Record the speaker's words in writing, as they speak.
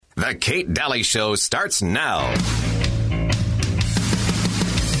The Kate Daly Show starts now.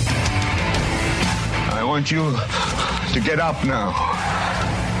 I want you to get up now.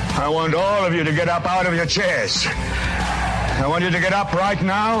 I want all of you to get up out of your chairs. I want you to get up right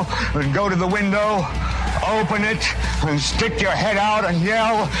now and go to the window, open it, and stick your head out and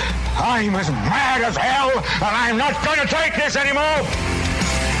yell, "I'm as mad as hell, and I'm not going to take this anymore!"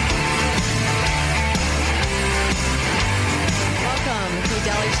 Welcome, Kate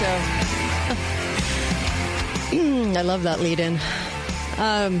Daly Show. I love that lead-in.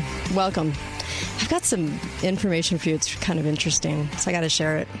 Welcome. I've got some information for you. It's kind of interesting, so I got to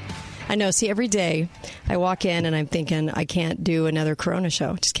share it. I know. See, every day I walk in and I'm thinking I can't do another Corona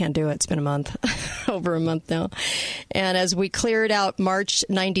show. Just can't do it. It's been a month, over a month now. And as we cleared out March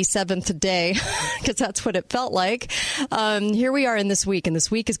 97th day, because that's what it felt like, here we are in this week. And this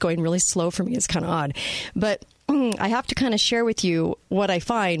week is going really slow for me. It's kind of odd. But I have to kind of share with you what I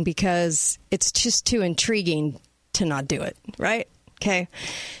find because it's just too intriguing to not do it, right? Okay.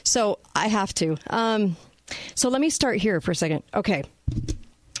 So I have to. So let me start here for a second. Okay.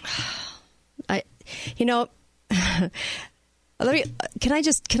 Can I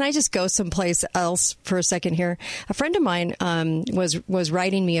just go someplace else for a second here? A friend of mine was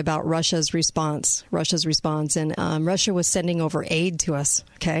writing me about Russia's response, and Russia was sending over aid to us.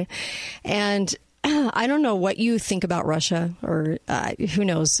 Okay, and I don't know what you think about Russia, or who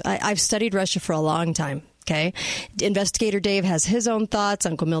knows. I've studied Russia for a long time. Okay. Investigator Dave has his own thoughts.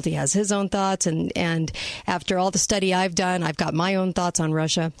 Uncle Milty has his own thoughts. And after all the study I've done, I've got my own thoughts on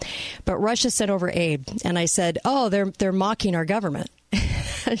Russia. But Russia sent over aid. And I said, oh, they're mocking our government.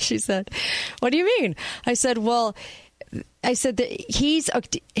 And she said, what do you mean? I said, that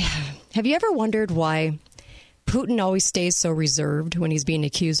have you ever wondered why Putin always stays so reserved when he's being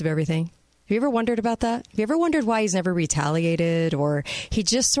accused of everything? Have you ever wondered about that? Have you ever wondered why he's never retaliated, or he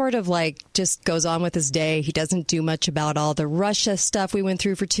just sort of just goes on with his day? He doesn't do much about all the Russia stuff we went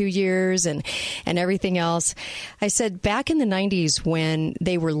through for 2 years and everything else. I said back in the 90s when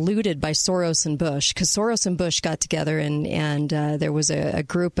they were looted by Soros and Bush, because Soros and Bush got together and there was a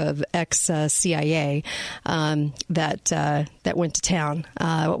group of ex-CIA that went to town.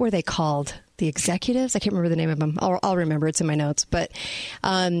 What were they called? The executives? I can't remember the name of them. I'll remember. It's in my notes. But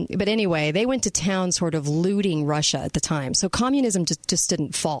anyway, they went to town sort of looting Russia at the time. So communism just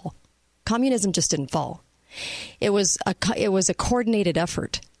didn't fall. Communism just didn't fall. It was a coordinated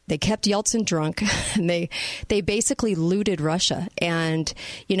effort. They kept Yeltsin drunk, and they basically looted Russia and,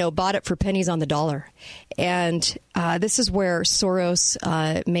 bought it for pennies on the dollar. And this is where Soros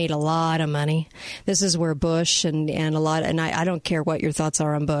made a lot of money. This is where Bush and I don't care what your thoughts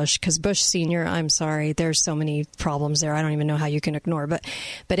are on Bush, because Bush Sr., I'm sorry, there's so many problems there. I don't even know how you can ignore. But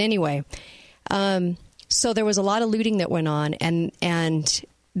anyway, so there was a lot of looting that went on, and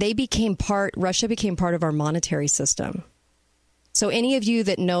Russia became part of our monetary system. So any of you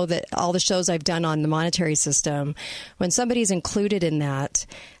that know that all the shows I've done on the monetary system, when somebody's included in that,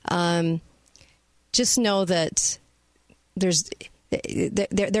 just know that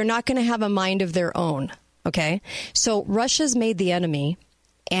they're not going to have a mind of their own. Okay. So Russia's made the enemy,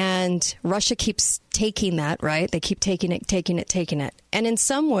 and Russia keeps taking that, right? They keep taking it. And in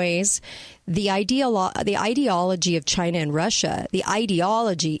some ways, the ideology of China and Russia, the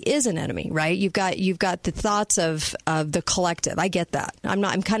ideology is an enemy, right? You've got the thoughts of the collective. I get that.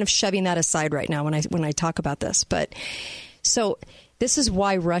 I'm kind of shoving that aside right now when I talk about this. But so this is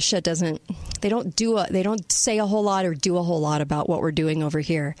why Russia they don't say a whole lot or do a whole lot about what we're doing over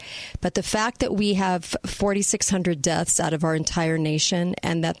here. But the fact that we have 4,600 deaths out of our entire nation,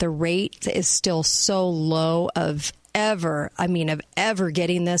 and that the rate is still so low of ever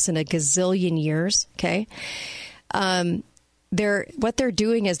getting this in a gazillion years. Okay. What they're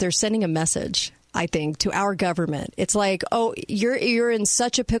doing is they're sending a message, I think, to our government. It's like, oh, you're in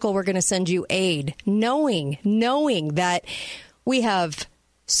such a pickle, we're going to send you aid, knowing that we have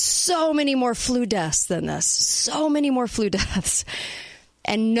so many more flu deaths than this, so many more flu deaths.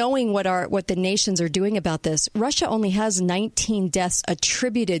 And knowing what the nations are doing about this, Russia only has 19 deaths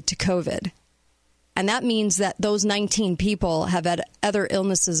attributed to COVID. And that means that those 19 people have had other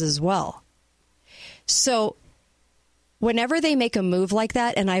illnesses as well. So whenever they make a move like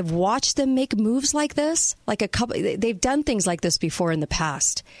that, and I've watched them make moves like this, they've done things like this before in the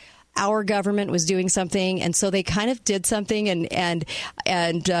past. Our government was doing something, and so they kind of did something, and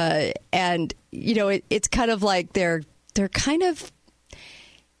it's kind of like they're kind of.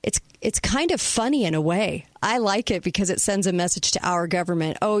 It's kind of funny in a way. I like it because it sends a message to our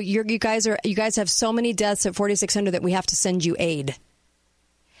government. Oh, you guys have so many deaths at 4,600 that we have to send you aid.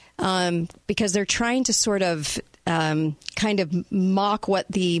 Because they're trying to sort of kind kind of mock what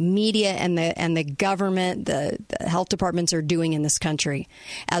the media and the government, the health departments are doing in this country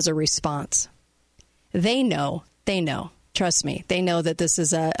as a response. They know. Trust me. They know that this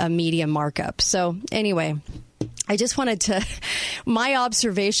is a media markup. So anyway, I just wanted to, my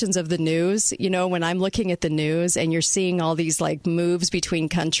observations of the news, when I'm looking at the news and you're seeing all these like moves between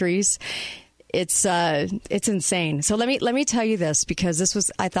countries, it's insane. So let me tell you this,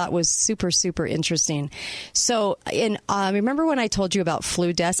 because I thought was super, super interesting. So remember when I told you about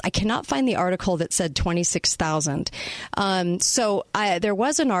flu deaths? I cannot find the article that said 26,000. So there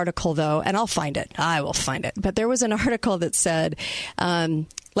was an article though, and I'll find it. I will find it. But there was an article that said, and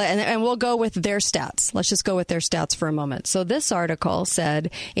we'll go with their stats. Let's just go with their stats for a moment. So this article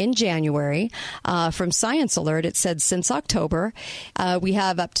said in January, from Science Alert, it said since October, we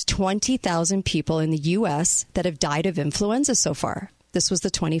have up to 20,000 people in the U.S. that have died of influenza so far. This was the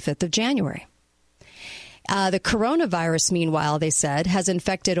 25th of January. The coronavirus, meanwhile, they said, has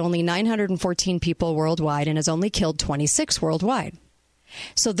infected only 914 people worldwide and has only killed 26 worldwide.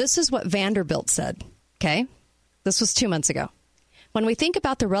 So this is what Vanderbilt said, okay? This was 2 months ago. When we think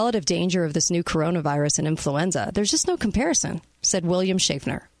about the relative danger of this new coronavirus and influenza, there's just no comparison, said William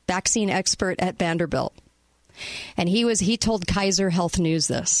Schaffner, vaccine expert at Vanderbilt. And he told Kaiser Health News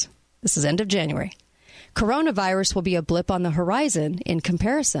this. This is end of January. Coronavirus will be a blip on the horizon in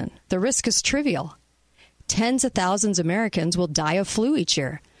comparison. The risk is trivial. Tens of thousands of Americans will die of flu each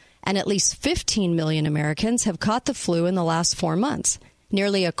year, and at least 15 million Americans have caught the flu in the last 4 months.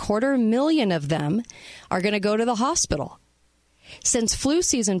 Nearly 250,000 of them are going to go to the hospital. Since flu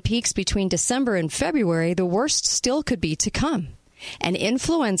season peaks between December and February, the worst still could be to come. And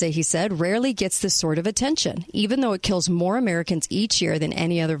influenza, he said, rarely gets this sort of attention, even though it kills more Americans each year than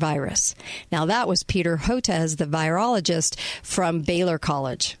any other virus. Now, that was Peter Hotez, the virologist from Baylor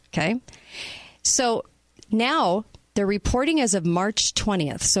College. Okay. So now they're reporting as of March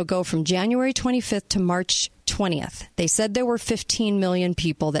 20th. So go from January 25th to March 20th. They said there were 15 million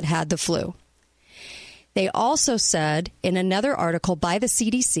people that had the flu. They also said in another article by the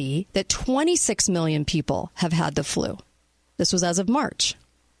CDC that 26 million people have had the flu. This was as of March.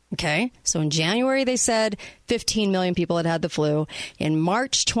 Okay, so in January, they said 15 million people had had the flu. In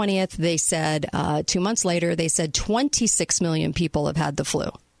March 20th, they said, 2 months later, they said 26 million people have had the flu.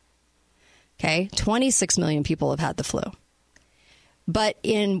 Okay, 26 million people have had the flu. But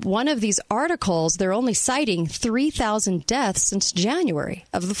in one of these articles, they're only citing 3,000 deaths since January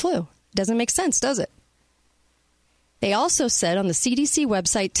of the flu. Doesn't make sense, does it? They also said on the CDC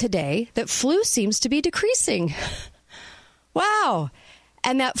website today that flu seems to be decreasing. Wow.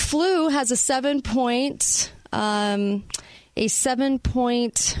 And that flu has a 7 point, what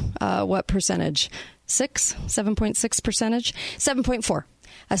percentage? 7.6 percentage? 7.4.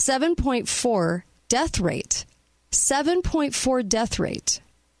 A 7.4 death rate. 7.4 death rate.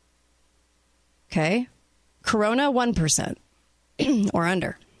 Okay. Corona, 1% or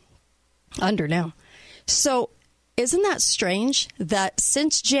under. Under now. So, isn't that strange that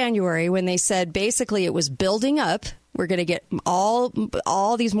since January, when they said basically it was building up, we're going to get all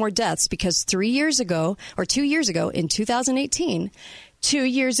these more deaths because 2 years ago in 2018, 2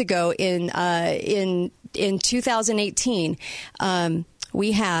 years ago in 2018,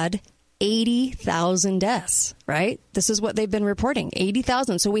 we had 80,000 deaths, right? This is what they've been reporting,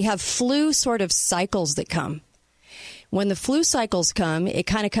 80,000. So we have flu sort of cycles that come. When the flu cycles come, it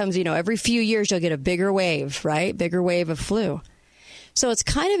kind of comes, every few years you'll get a bigger wave, right? Bigger wave of flu. So it's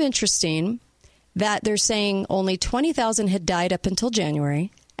kind of interesting that they're saying only 20,000 had died up until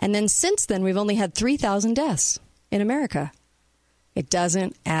January. And then since then, we've only had 3,000 deaths in America. It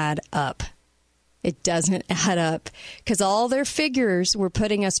doesn't add up. It doesn't add up because all their figures were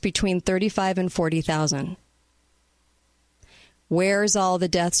putting us between 35 and 40,000. Where's all the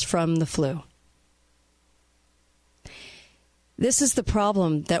deaths from the flu? This is the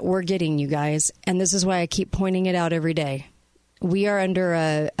problem that we're getting, you guys, and this is why I keep pointing it out every day. We are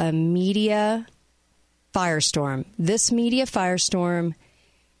under a media firestorm. This media firestorm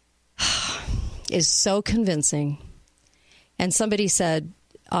is so convincing. And somebody said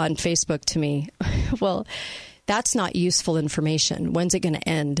on Facebook to me, well, that's not useful information. When's it going to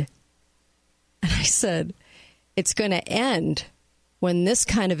end? And I said, it's going to end when this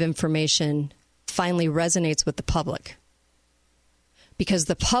kind of information finally resonates with the public. Because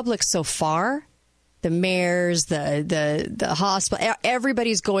the public so far, the mayors, the hospital,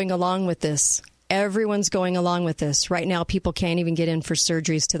 everybody's going along with this. Everyone's going along with this. Right now, people can't even get in for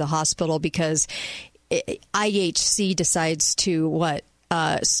surgeries to the hospital because IHC decides to,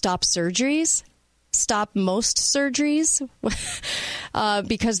 stop surgeries? stop most surgeries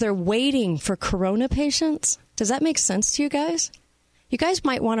because they're waiting for corona patients. Does that make sense to you guys? You guys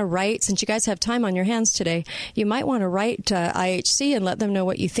might want to write, since you guys have time on your hands today, you might want to write to IHC and let them know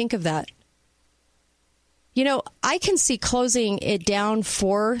what you think of that. You know, I can see closing it down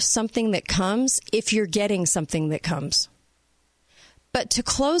for something that comes if you're getting something that comes. But to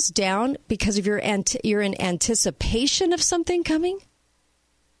close down because of you're in anticipation of something coming,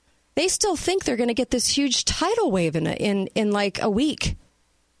 they still think they're going to get this huge tidal wave in like a week.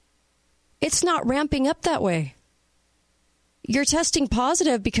 It's not ramping up that way. You're testing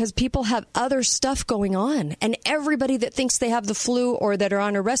positive because people have other stuff going on. And everybody that thinks they have the flu or that are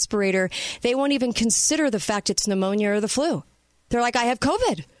on a respirator, they won't even consider the fact it's pneumonia or the flu. They're like, I have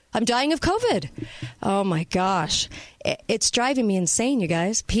COVID. I'm dying of COVID. Oh, my gosh. It's driving me insane, you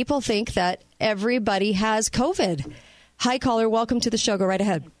guys. People think that everybody has COVID. Hi, caller. Welcome to the show. Go right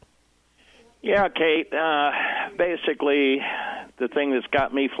ahead. Yeah, Kate. Basically, the thing that's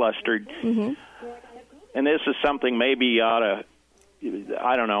got me flustered, and this is something maybe you ought to,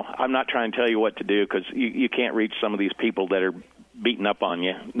 I don't know. I'm not trying to tell you what to do because you can't reach some of these people that are beating up on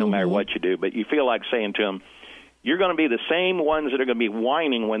you no matter what you do. But you feel like saying to them, you're going to be the same ones that are going to be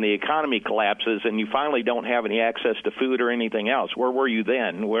whining when the economy collapses and you finally don't have any access to food or anything else. Where were you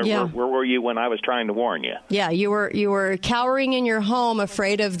then? Where were you when I was trying to warn you? Yeah, you were cowering in your home,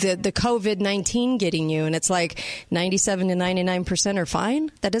 afraid of the COVID-19 getting you, and it's like 97 to 99% are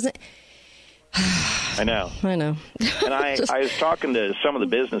fine. That doesn't. I know. And I was talking to some of the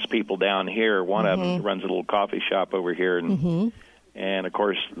business people down here. One of them runs a little coffee shop over here, and of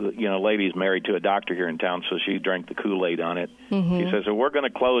course, lady's married to a doctor here in town, so she drank the Kool-Aid on it. She says, well, we're going to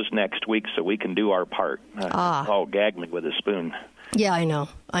close next week so we can do our part. Oh, gag me with a spoon. Yeah, I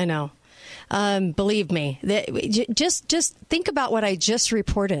know. Believe me, just think about what I just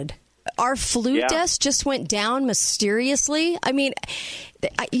reported. Our flu deaths just went down mysteriously. I mean,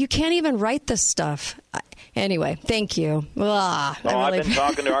 you can't even write this stuff. Anyway, thank you. I've been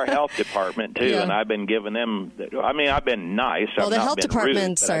talking to our health department, too, and I've been giving them, I've been nice. Well, the health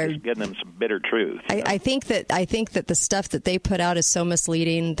departments are just getting them some bitter truth. I think that the stuff that they put out is so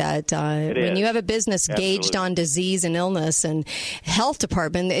misleading that when you have a business gauged on disease and illness and health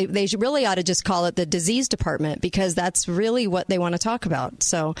department, they really ought to just call it the disease department because that's really what they want to talk about.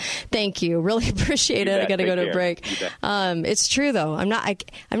 So thank you. Really appreciate it. I got to go to a break. It's true, though. I'm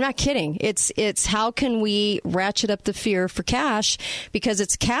not kidding. It's how can we ratchet up the fear for cash because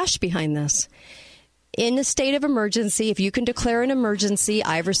it's cash behind this. In a state of emergency, if you can declare an emergency,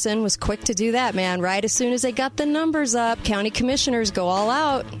 Iverson was quick to do that, man. Right as soon as they got the numbers up, county commissioners go all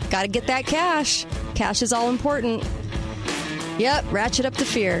out. Got to get that cash. Cash is all important. Yep, ratchet up the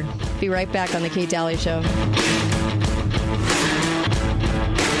fear. Be right back on the Kate Daly Show.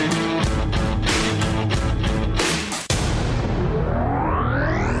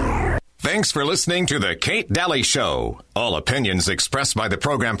 Thanks for listening to The Kate Daly Show. All opinions expressed by the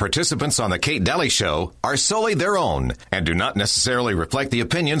program participants on The Kate Daly Show are solely their own and do not necessarily reflect the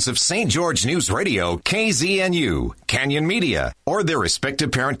opinions of St. George News Radio, KZNU, Canyon Media, or their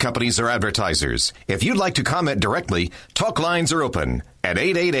respective parent companies or advertisers. If you'd like to comment directly, talk lines are open at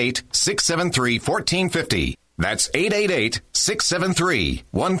 888-673-1450. That's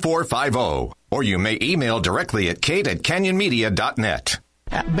 888-673-1450. Or you may email directly at kate@canyonmedia.net.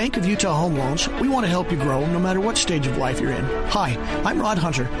 At Bank of Utah Home Loans, we want to help you grow no matter what stage of life you're in. Hi, I'm Rod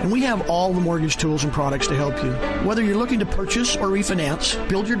Hunter, and we have all the mortgage tools and products to help you. Whether you're looking to purchase or refinance,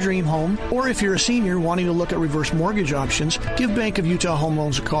 build your dream home, or if you're a senior wanting to look at reverse mortgage options, give Bank of Utah Home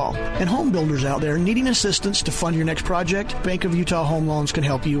Loans a call. And home builders out there needing assistance to fund your next project, Bank of Utah Home Loans can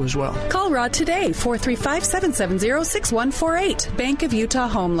help you as well. Call Rod today, 435-770-6148. Bank of Utah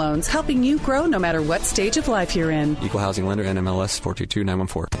Home Loans, helping you grow no matter what stage of life you're in. Equal housing lender, NMLS 422914.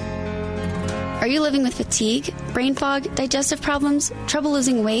 Are you living with fatigue, brain fog, digestive problems, trouble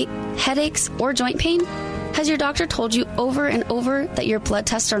losing weight, headaches, or joint pain? Has your doctor told you over and over that your blood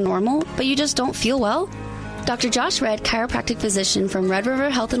tests are normal, but you just don't feel well? Dr. Josh Red, chiropractic physician from Red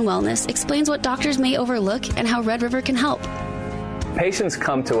River Health and Wellness, explains what doctors may overlook and how Red River can help. Patients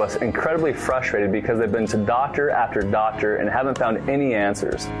come to us incredibly frustrated because they've been to doctor after doctor and haven't found any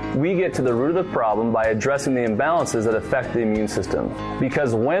answers. We get to the root of the problem by addressing the imbalances that affect the immune system.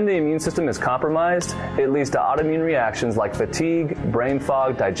 Because when the immune system is compromised, it leads to autoimmune reactions like fatigue, brain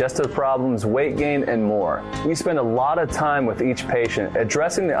fog, digestive problems, weight gain, and more. We spend a lot of time with each patient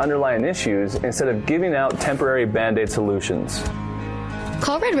addressing the underlying issues instead of giving out temporary Band-Aid solutions.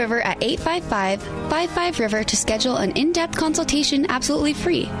 Call Red River at 855-55-RIVER to schedule an in-depth consultation absolutely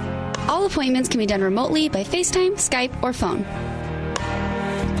free. All appointments can be done remotely by FaceTime, Skype, or phone.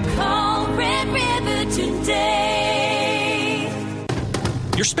 Call Red River today.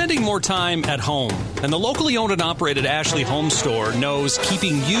 You're spending more time at home, and the locally owned and operated Ashley Home Store knows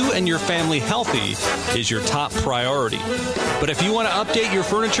keeping you and your family healthy is your top priority. But if you want to update your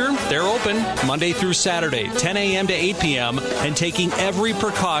furniture, they're open Monday through Saturday, 10 a.m. to 8 p.m., and taking every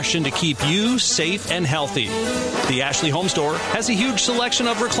precaution to keep you safe and healthy. The Ashley Home Store has a huge selection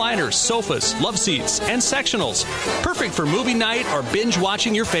of recliners, sofas, love seats, and sectionals, perfect for movie night or binge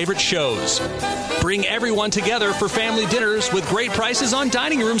watching your favorite shows. Bring everyone together for family dinners with great prices on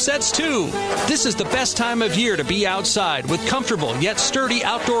dining room sets, too. This is the best time of year to be outside with comfortable yet sturdy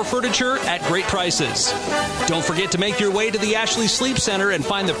outdoor furniture at great prices. Don't forget to make your way to the Ashley Sleep Center and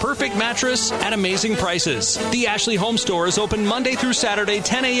find the perfect mattress at amazing prices. The Ashley Home Store is open Monday through Saturday,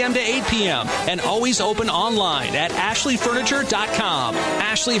 10 a.m. to 8 p.m. and always open online at ashleyfurniture.com.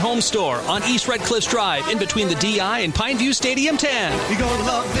 Ashley Home Store on East Red Cliffs Drive in between the DI and Pineview Stadium 10. You're gonna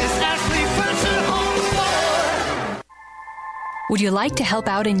love this Ashley Furniture Home Store. Would you like to help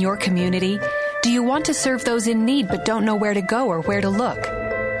out in your community? Do you want to serve those in need but don't know where to go or where to look?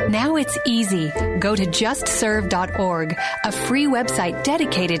 Now it's easy. Go to justserve.org, a free website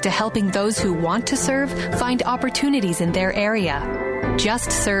dedicated to helping those who want to serve find opportunities in their area.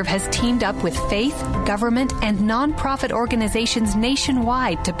 Just Serve has teamed up with faith, government, and nonprofit organizations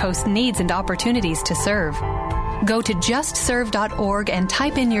nationwide to post needs and opportunities to serve. Go to justserve.org and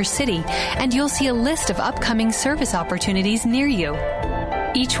type in your city, and you'll see a list of upcoming service opportunities near you.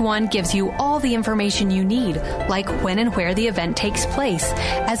 Each one gives you all the information you need, like when and where the event takes place,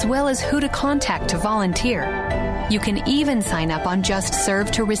 as well as who to contact to volunteer. You can even sign up on Just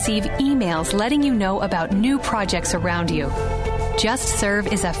Serve to receive emails letting you know about new projects around you. Just Serve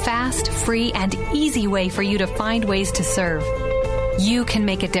is a fast, free, and easy way for you to find ways to serve. You can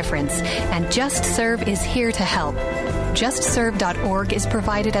make a difference, and Just Serve is here to help. JustServe.org is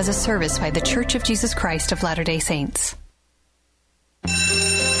provided as a service by The Church of Jesus Christ of Latter-day Saints.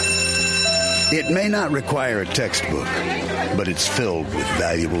 It may not require a textbook, but it's filled with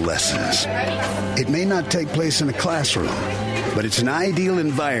valuable lessons. It may not take place in a classroom, but it's an ideal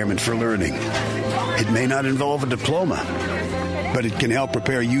environment for learning. It may not involve a diploma, but it can help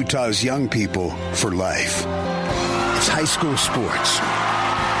prepare Utah's young people for life. It's high school sports.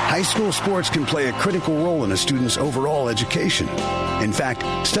 High school sports can play a critical role in a student's overall education. In fact,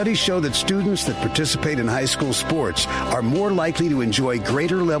 studies show that students that participate in high school sports are more likely to enjoy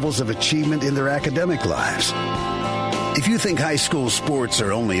greater levels of achievement in their academic lives. If you think high school sports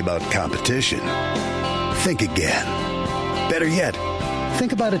are only about competition, think again. Better yet,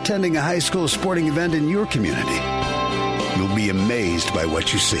 think about attending a high school sporting event in your community. You'll be amazed by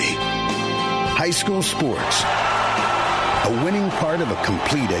what you see. High school sports, a winning part of a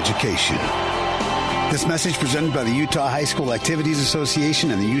complete education. This message presented by the Utah High School Activities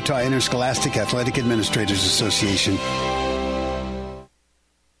Association and the Utah Interscholastic Athletic Administrators Association.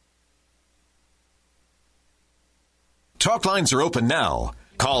 Talk lines are open now.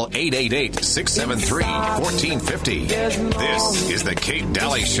 Call 888-673-1450. This is the Kate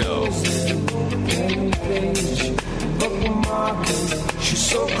Daly Show. She's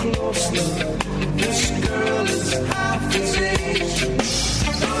so close now. This girl is half his age.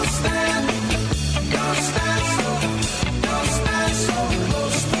 Don't stand so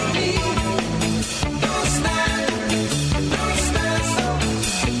close to me. Don't stand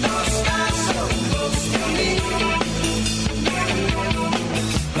so close to me.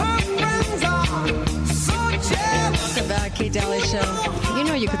 Her friends are so jealous. Welcome back, Kate Daly Show. You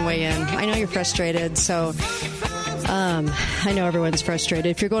know you can weigh in. I know you're frustrated, so I know everyone's frustrated.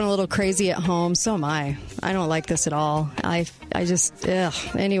 If you're going a little crazy at home, so am I. I don't like this at all. I just,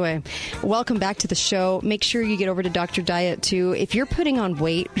 Anyway, welcome back to the show. Make sure you get over to Dr. Diet, too. If you're putting on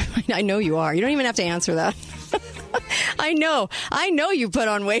weight, I know you are. You don't even have to answer that. I know you put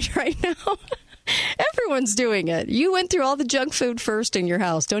on weight right now. Everyone's doing it. You went through all the junk food first in your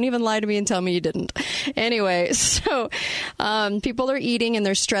house. Don't even lie to me and tell me you didn't. Anyway, so people are eating and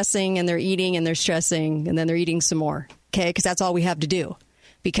they're stressing and they're eating and they're stressing and then they're eating some more. Okay, because that's all we have to do.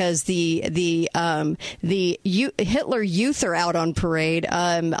 Because the Hitler Youth are out on parade.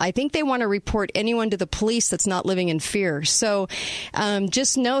 I think they want to report anyone to the police that's not living in fear. So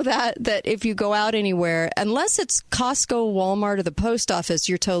just know that if you go out anywhere, unless it's Costco, Walmart, or the post office,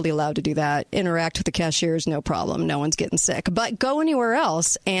 you're totally allowed to do that. Interact with the cashiers, no problem. No one's getting sick. But go anywhere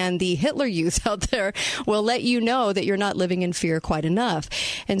else, and the Hitler Youth out there will let you know that you're not living in fear quite enough.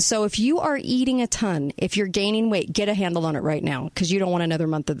 And so if you are eating a ton, if you're gaining weight, get a handle on it right now, because you don't want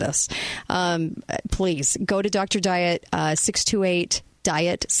another month of this. Please go to Dr. Diet, 628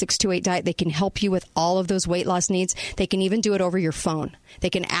 Diet, 628 Diet. They can help you with all of those weight loss needs. They can even do it over your phone. They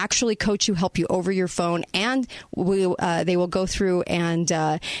can actually coach you, help you over your phone, and they will go through and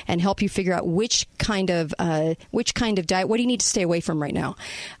help you figure out which kind of diet. What do you need to stay away from right now?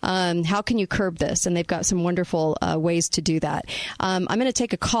 How can you curb this? And they've got some wonderful ways to do that. I'm going to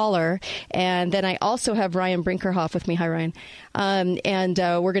take a caller, and then I also have Ryan Brinkerhoff with me. Hi, Ryan. And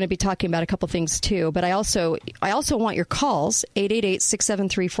we're going to be talking about a couple things too. But I also want your calls,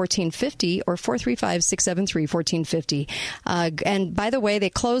 888-673-1450 or 435-673-1450. And by the way, they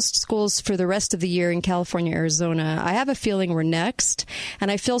closed schools for the rest of the year in California, Arizona. I have a feeling we're next,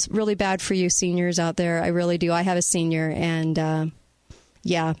 and I feel really bad for you seniors out there. I really do. I have a senior, and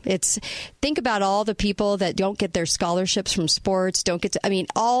yeah, think about all the people that don't get their scholarships from sports,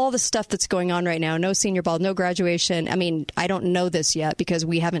 all the stuff that's going on right now. No senior ball, no graduation. I mean, I don't know this yet because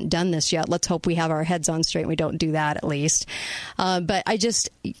we haven't done this yet. Let's hope we have our heads on straight and we don't do that at least. But I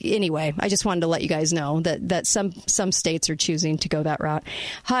just wanted to let you guys know that some states are choosing to go that route.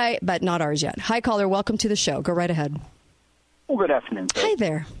 Hi, but not ours yet. Hi, caller. Welcome to the show. Go right ahead. Well, good afternoon. Hi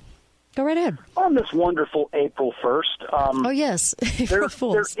there. Go right ahead. On this wonderful April 1st. Oh, yes. there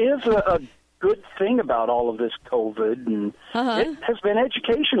is a good thing about all of this COVID, and it has been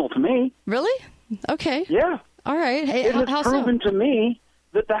educational to me. Really? Okay. Yeah. All right. Hey, it has proven to me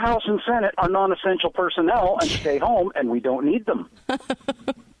that the House and Senate are non-essential personnel and stay home, and we don't need them.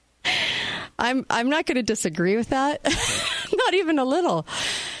 I'm not going to disagree with that. Not even a little.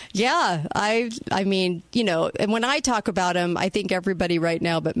 Yeah, I mean, and when I talk about him, I think everybody right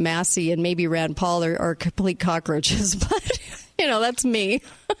now but Massey and maybe Rand Paul are complete cockroaches. But, that's me.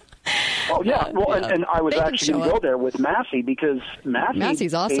 Oh, yeah. Well, yeah. And I was actually going to go there with Massey because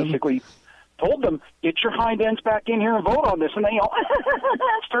Massey's awesome. Basically told them, get your hind ends back in here and vote on this. And they all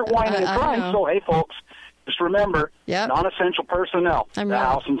start whining and crying. So, hey, folks. Just remember, non-essential personnel,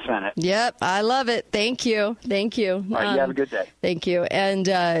 House and Senate. Yep, I love it. Thank you. All right, you have a good day. Thank you. And,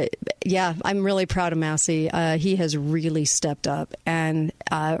 I'm really proud of Massey. He has really stepped up and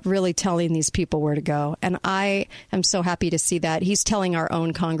really telling these people where to go. And I am so happy to see that. He's telling our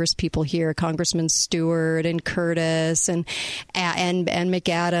own Congress people here, Congressman Stewart and Curtis and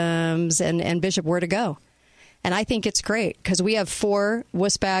McAdams and Bishop, where to go. And I think it's great because we have 4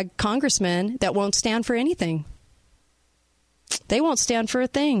 wussbag congressmen that won't stand for anything. They won't stand for a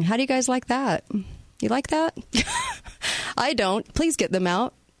thing. How do you guys like that? You like that? I don't. Please get them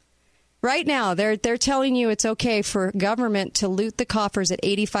out. Right now, they're telling you it's okay for government to loot the coffers at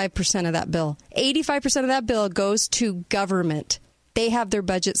 85% of that bill. 85% of that bill goes to government. They have their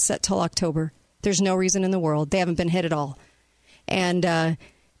budget set till October. There's no reason in the world. They haven't been hit at all. And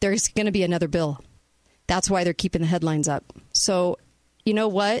there's going to be another bill. That's why they're keeping the headlines up. So, you know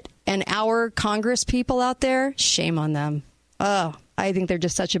what? And our Congress people out there, shame on them. Oh, I think they're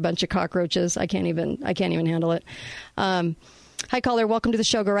just such a bunch of cockroaches. I can't even handle it. Hi, caller. Welcome to the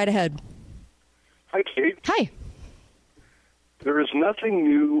show. Go right ahead. Hi, Kate. Hi. There is nothing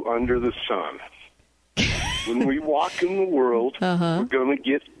new under the sun. When we walk in the world, we're going to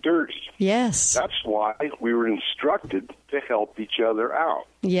get dirty. Yes. That's why we were instructed to help each other out.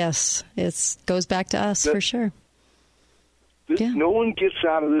 Yes. It goes back to us for sure. No one gets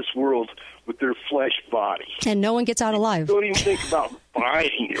out of this world with their flesh body. And no one gets out alive. Don't even think about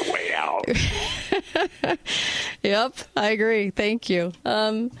fighting your way out. Yep, I agree. Thank you.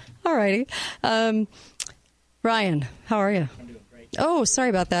 All righty. Ryan, how are you? I'm doing great. Oh, sorry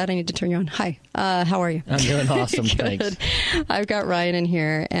about that. I need to turn you on. Hi. How are you? I'm doing awesome. Thanks. I've got Ryan in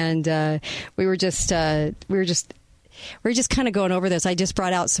here, and we were just kind of going over this. I just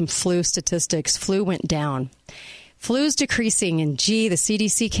brought out some flu statistics. Flu went down. Flu's decreasing, and the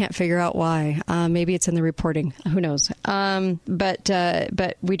CDC can't figure out why. Maybe it's in the reporting. Who knows?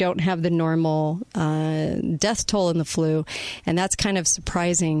 But we don't have the normal death toll in the flu, and that's kind of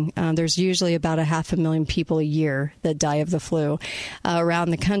surprising. There's usually about 500,000 people a year that die of the flu around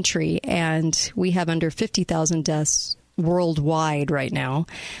the country, and we have under 50,000 deaths worldwide right now.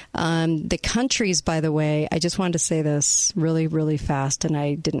 The countries, by the way, I just wanted to say this really, really fast, and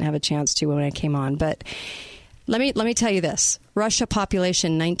I didn't have a chance to when I came on, but let me tell you this. Russia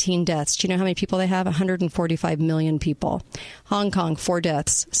population, 19 deaths. Do you know how many people they have? 145 million people. Hong Kong, 4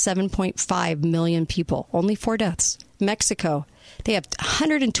 deaths. 7.5 million people. Only 4 deaths. Mexico, they have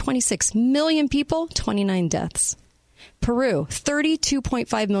 126 million people, 29 deaths. Peru,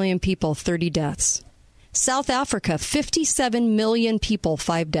 32.5 million people, 30 deaths. South Africa, 57 million people,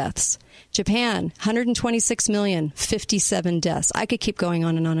 5 deaths. Japan, 126 million, 57 deaths. I could keep going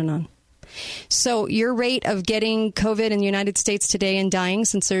on and on and on. So your rate of getting COVID in the United States today and dying,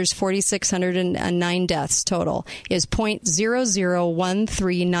 since there's 4,609 deaths total, is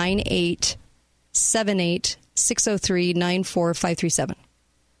 0.0013987860394537.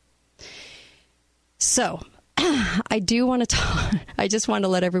 So I do want to talk. I just want to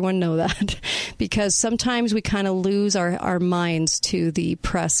let everyone know that, because sometimes we kind of lose our minds to the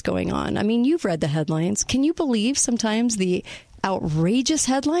press going on. I mean, you've read the headlines. Can you believe sometimes the outrageous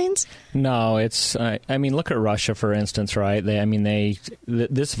headlines? No, it's. I mean, look at Russia, for instance, right?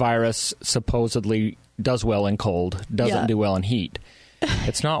 This virus supposedly does well in cold, doesn't do well in heat.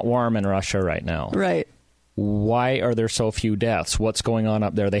 It's not warm in Russia right now. Right. Why are there so few deaths? What's going on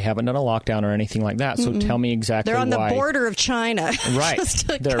up there? They haven't done a lockdown or anything like that. So tell me exactly why. They're on the border of China. Right.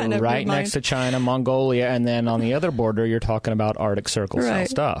 They're right next to China, Mongolia, and then on the other border, you're talking about Arctic Circle style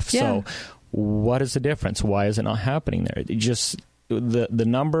stuff. Yeah. So what is the difference? Why is it not happening there? It just the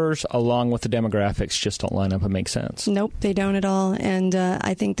numbers along with the demographics just don't line up and make sense. Nope, they don't at all. And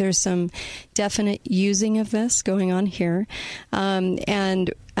I think there's some definite using of this going on here.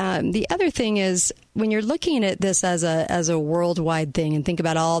 The other thing is, when you're looking at this as a worldwide thing and think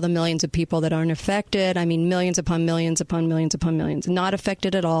about all the millions of people that aren't affected, I mean, millions upon millions upon millions upon millions, not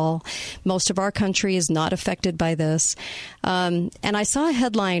affected at all. Most of our country is not affected by this. And I saw a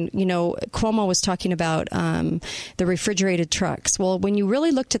headline, Cuomo was talking about the refrigerated trucks. Well, when you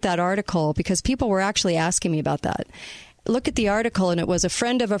really looked at that article, because people were actually asking me about that, look at the article, and it was a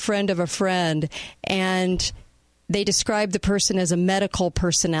friend of a friend of a friend, and they described the person as a medical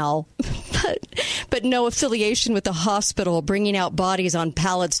personnel, but no affiliation with the hospital, bringing out bodies on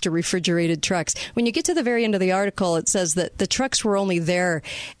pallets to refrigerated trucks. When you get to the very end of the article, it says that the trucks were only there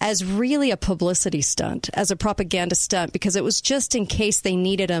as really a publicity stunt, as a propaganda stunt, because it was just in case they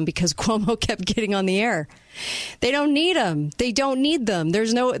needed them, because Cuomo kept getting on the air. They don't need them. They don't need them.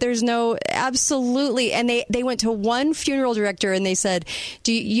 There's no absolutely. And they went to one funeral director and they said,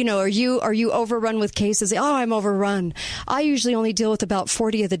 are you overrun with cases? Oh, I'm overrun. I usually only deal with about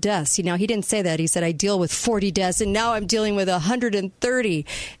 40 of the deaths. He didn't say that. He said, I deal with 40 deaths, and now I'm dealing with 130.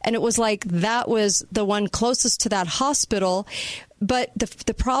 And it was like, that was the one closest to that hospital. But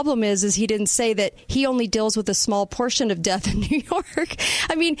the problem is he didn't say that he only deals with a small portion of death in New York.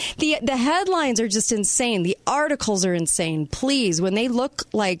 I mean, the headlines are just insane. The articles are insane. Please, when they look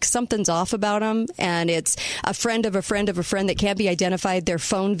like something's off about them, and it's a friend of a friend of a friend that can't be identified, their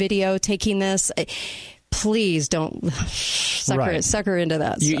phone video taking this, please don't sucker into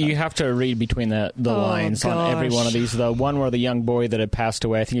that. You have to read between the lines on every one of these. The one where the young boy that had passed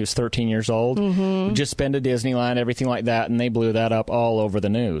away, I think he was 13 years old, just been to Disneyland, everything like that, and they blew that up all over the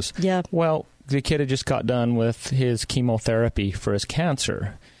news. Yeah. Well, the kid had just got done with his chemotherapy for his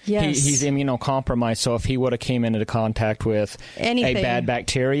cancer. Yes. He's immunocompromised, so if he would have came into contact with anything, a bad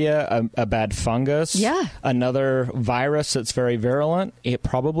bacteria, a bad fungus, another virus that's very virulent, it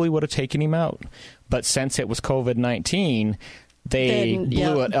probably would have taken him out. But since it was COVID-19, they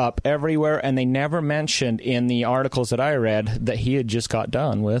blew it up everywhere, and they never mentioned in the articles that I read that he had just got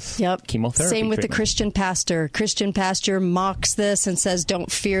done with chemotherapy. Same with treatment. the Christian pastor. Christian pastor mocks this and says,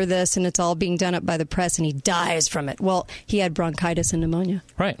 don't fear this, and it's all being done up by the press, and he dies from it. Well, he had bronchitis and pneumonia.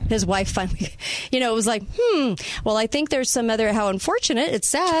 Right. His wife finally, it was like, well, I think there's some other, how unfortunate, it's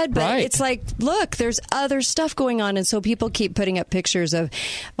sad, but it's like, look, there's other stuff going on, and so people keep putting up pictures of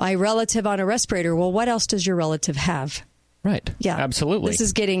my relative on a respirator. Well, what else does your relative have? Right. Yeah. Absolutely. This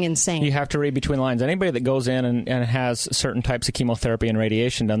is getting insane. You have to read between the lines. Anybody that goes in and has certain types of chemotherapy and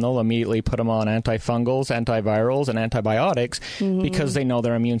radiation done, they'll immediately put them on antifungals, antivirals, and antibiotics because they know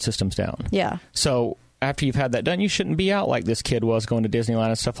their immune system's down. Yeah. So after you've had that done, you shouldn't be out like this kid was going to Disneyland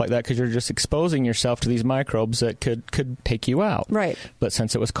and stuff like that, because you're just exposing yourself to these microbes that could take you out. Right. But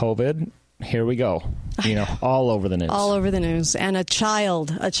since it was COVID, here we go. All over the news. All over the news. And a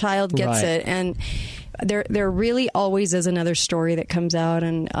child gets it. And there really always is another story that comes out,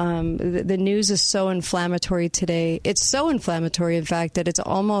 and the news is so inflammatory today. It's so inflammatory, in fact, that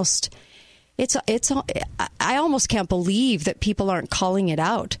I almost can't believe that people aren't calling it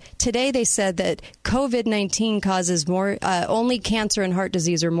out. Today they said that COVID-19 causes more, only cancer and heart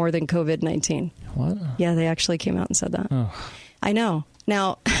disease are more than COVID-19. What? Yeah, they actually came out and said that. Oh. I know.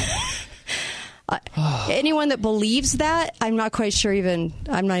 Now, anyone that believes that, I'm not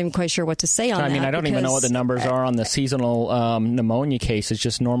even quite sure what to say on that. I mean, I don't even know what the numbers are on the seasonal pneumonia cases,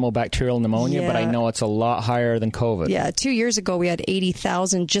 just normal bacterial pneumonia, but I know it's a lot higher than COVID. Yeah, 2 years ago we had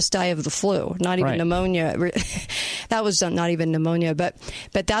 80,000 just die of the flu, not even pneumonia. That was not even pneumonia, but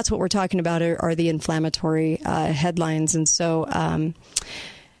that's what we're talking about are the inflammatory headlines, and so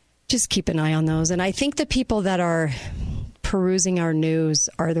just keep an eye on those. And I think the people that are perusing our news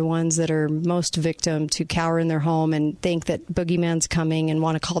are the ones that are most victim to cower in their home and think that boogeyman's coming and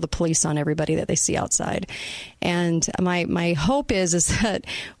want to call the police on everybody that they see outside. And my hope is that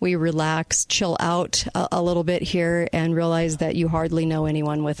we relax, chill out a little bit here, and realize that you hardly know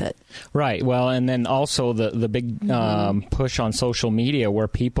anyone with it. Right. Well, and then also the big push on social media where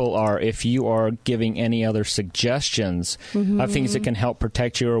people are, if you are giving any other suggestions of things that can help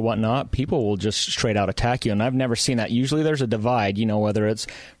protect you or whatnot, people will just straight out attack you. And I've never seen that. Usually there's a divide, whether it's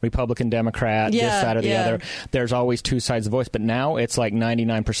Republican, Democrat, this, that, or the other. There's always two sides of the voice. But now it's like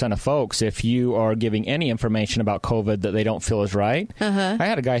 99% of folks, if you are giving any information about COVID that they don't feel is right. I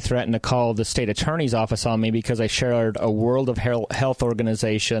had a guy threaten to call the state attorney's office on me because I shared a World of Health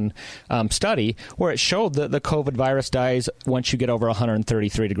Organization study where it showed that the COVID virus dies once you get over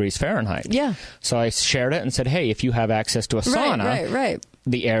 133 degrees Fahrenheit. Yeah. So I shared it and said, hey, if you have access to a sauna, right.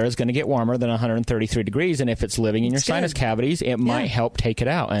 the air is going to get warmer than 133 degrees, and if it's living in your sinus cavities, it might help take it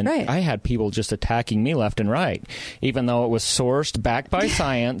out. And I had people just attacking me left and right, even though it was sourced, backed by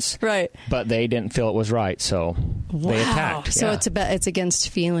science, but they didn't feel it was right, so they attacked. So it's against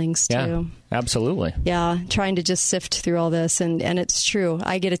feelings, too. Yeah, absolutely. Yeah, trying to just sift through all this, and it's true.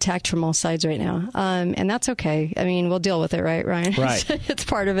 I get attacked from all sides right now, and that's okay. I mean, we'll deal with it, right, Ryan? Right. It's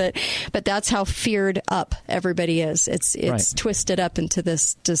part of it, but that's how feared up everybody is. It's twisted up into this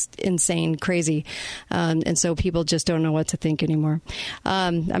just insane, crazy, and so people just don't know what to think anymore.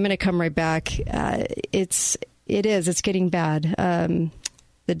 I'm going to come right back. It's getting bad.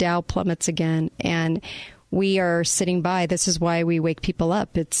 The Dow plummets again, and we are sitting by. This is why we wake people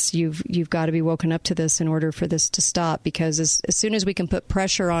up. You've got to be woken up to this in order for this to stop, because as soon as we can put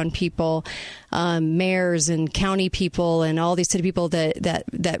pressure on people, mayors and county people and all these city people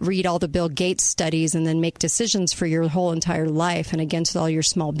that read all the Bill Gates studies and then make decisions for your whole entire life and against all your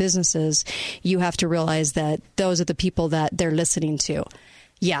small businesses, you have to realize that those are the people that they're listening to.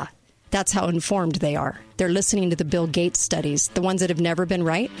 Yeah. That's how informed they are. They're listening to the Bill Gates studies, the ones that have never been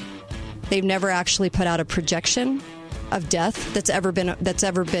right. They've never actually put out a projection of death that's ever been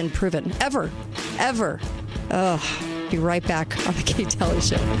proven. Ever. Be right back on the Kate Daly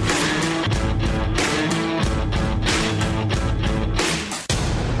Show.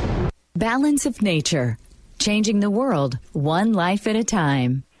 Balance of Nature. Changing the world, one life at a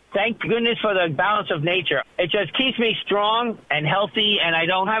time. Thank goodness for the balance of nature. It just keeps me strong and healthy, and I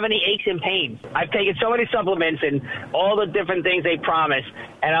don't have any aches and pains. I've taken so many supplements and all the different things they promise,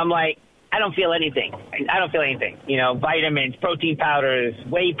 and I'm like, I don't feel anything. Vitamins, protein powders,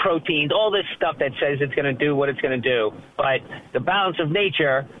 whey proteins, all this stuff that says it's going to do what it's going to do. But the balance of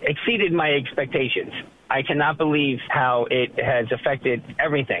nature exceeded my expectations. I cannot believe how it has affected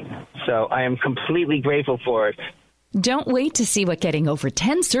everything. So I am completely grateful for it. Don't wait to see what getting over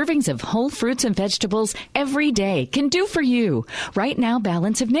 10 servings of whole fruits and vegetables every day can do for you. Right now,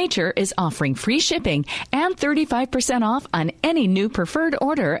 Balance of Nature is offering free shipping and 35% off on any new preferred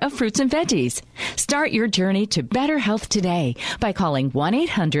order of fruits and veggies. Start your journey to better health today by calling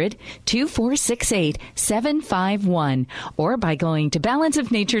 1-800-2468-751 or by going to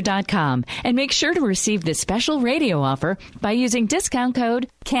balanceofnature.com, and make sure to receive this special radio offer by using discount code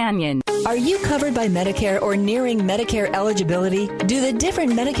CANYON. Are you covered by Medicare or nearing Medicare eligibility? Do the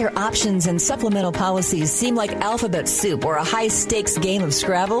different Medicare options and supplemental policies seem like alphabet soup or a high-stakes game of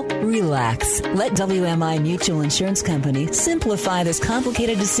Scrabble? Relax. Let WMI Mutual Insurance Company simplify this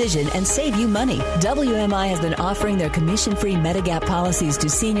complicated decision and save you money. WMI has been offering their commission-free Medigap policies to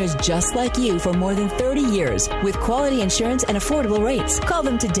seniors just like you for more than 30 years with quality insurance and affordable rates. Call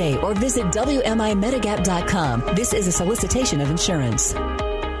them today or visit WMIMedigap.com. This is a solicitation of insurance.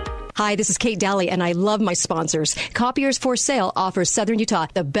 Hi, this is Kate Daly, and I love my sponsors. Copiers for Sale offers Southern Utah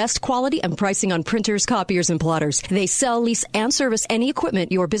the best quality and pricing on printers, copiers, and plotters. They sell, lease, and service any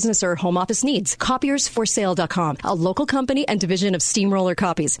equipment your business or home office needs. Copiersforsale.com, a local company and division of Steamroller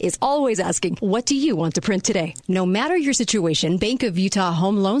Copies, is always asking, what do you want to print today? No matter your situation, Bank of Utah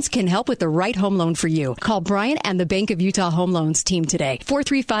Home Loans can help with the right home loan for you. Call Brian and the Bank of Utah Home Loans team today.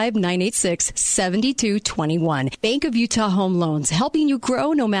 435-986-7221. Bank of Utah Home Loans, helping you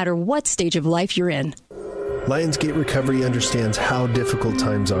grow no matter what stage of life you're in. Lionsgate Recovery understands how difficult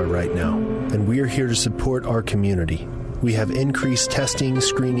times are right now, and we are here to support our community. We have increased testing,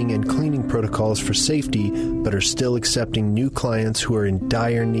 screening, and cleaning protocols for safety, but are still accepting new clients who are in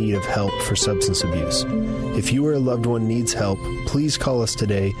dire need of help for substance abuse. If you or a loved one needs help, please call us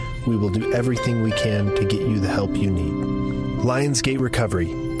today. We will do everything we can to get you the help you need. Lionsgate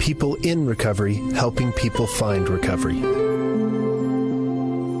Recovery. People in recovery, helping people find recovery.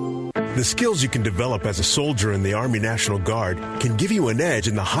 The skills you can develop as a soldier in the Army National Guard can give you an edge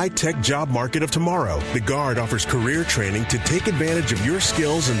in the high-tech job market of tomorrow. The Guard offers career training to take advantage of your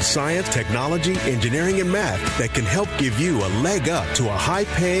skills in science, technology, engineering, and math that can help give you a leg up to a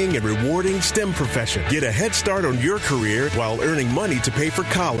high-paying and rewarding STEM profession. Get a head start on your career while earning money to pay for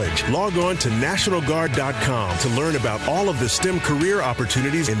college. Log on to NationalGuard.com to learn about all of the STEM career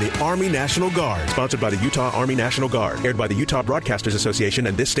opportunities in the Army National Guard. Sponsored by the Utah Army National Guard. Aired by the Utah Broadcasters Association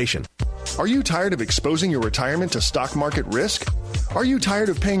and this station. Are you tired of exposing your retirement to stock market risk? Are you tired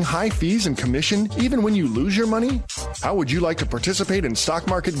of paying high fees and commission even when you lose your money? How would you like to participate in stock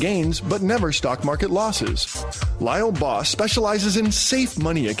market gains but never stock market losses? Lyle Boss specializes in safe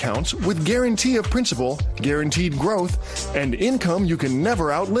money accounts with guarantee of principal, guaranteed growth, and income you can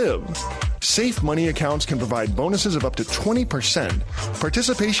never outlive. Safe money accounts can provide bonuses of up to 20%,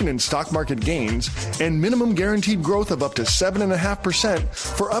 participation in stock market gains, and minimum guaranteed growth of up to 7.5%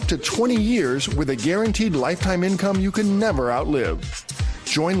 for up to 20 years with a guaranteed lifetime income you can never outlive.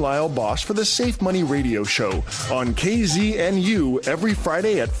 Join Lyle Boss for the Safe Money Radio Show on KZNU every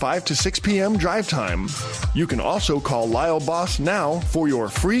Friday at 5 to 6 p.m. drive time. You can also call Lyle Boss now for your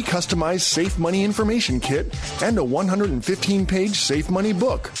free customized Safe Money information kit and a 115-page Safe Money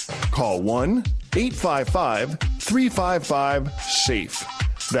book. Call 1-855-355-SAFE.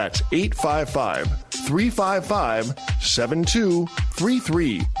 That's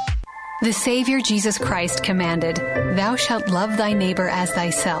 855-355-7233. The Savior Jesus Christ commanded, "Thou shalt love thy neighbor as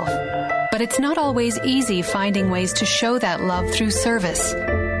thyself." But it's not always easy finding ways to show that love through service.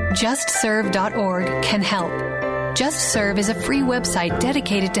 JustServe.org can help. JustServe is a free website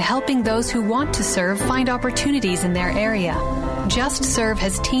dedicated to helping those who want to serve find opportunities in their area. JustServe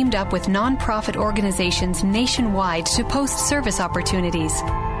has teamed up with nonprofit organizations nationwide to post service opportunities.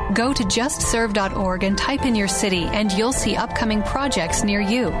 Go to JustServe.org and type in your city, and you'll see upcoming projects near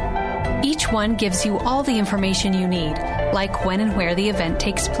you. Each one gives you all the information you need, like when and where the event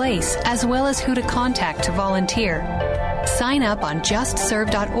takes place, as well as who to contact to volunteer. Sign up on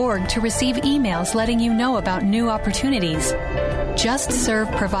JustServe.org to receive emails letting you know about new opportunities.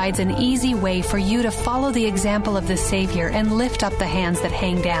 JustServe provides an easy way for you to follow the example of the Savior and lift up the hands that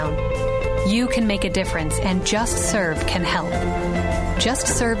hang down. You can make a difference, and JustServe can help.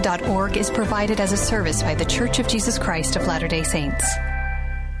 JustServe.org is provided as a service by The Church of Jesus Christ of Latter-day Saints.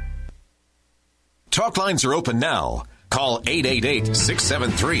 Talk lines are open now. Call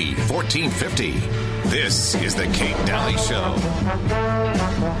 888-673-1450. This is the Kate Daly Show.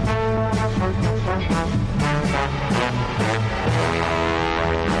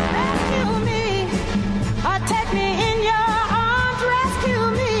 Rescue me, or take me in your arms.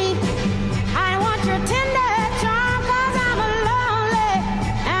 Rescue me. I want your tender charm, 'cause I'm lonely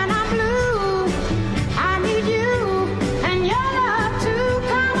and I'm blue. I need you and your love too.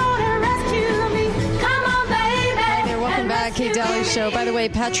 Come on and rescue me. Come on, baby. Hi there, welcome back, Kate Daly Show. By the way,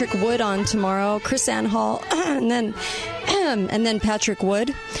 Patrick Wood on tomorrow, Chris Ann Hall, and then Patrick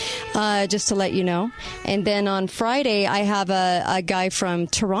Wood, just to let you know. And then on Friday, I have a guy from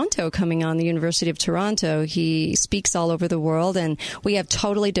Toronto coming on, the University of Toronto. He speaks all over the world, and we have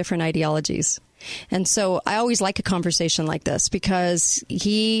totally different ideologies. And so I always like a conversation like this because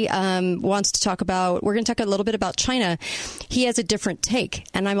he wants to talk about, we're going to talk a little bit about China. He has a different take,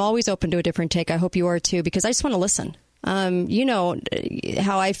 and I'm always open to a different take. I hope you are too, because I just want to listen. You know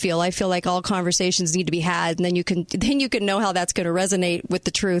how I feel. I feel like all conversations need to be had, and then you can know how that's going to resonate with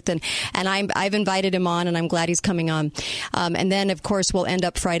the truth. And I've invited him on, and I'm glad he's coming on. And then, of course, we'll end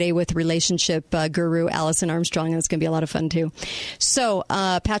up Friday with relationship guru Allison Armstrong, and it's going to be a lot of fun too. So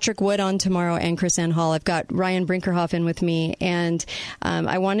Patrick Wood on tomorrow, and Chris Ann Hall. I've got Ryan Brinkerhoff in with me, and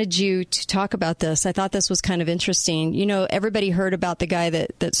I wanted you to talk about this. I thought this was kind of interesting. You know, everybody heard about the guy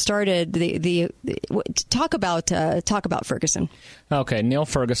that started the talk about Ferguson. Okay, Neil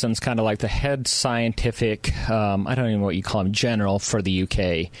Ferguson's kind of like the head scientific, I don't even know what you call him, general for the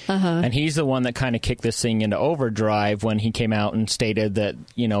UK. And he's the one that kind of kicked this thing into overdrive when he came out and stated that,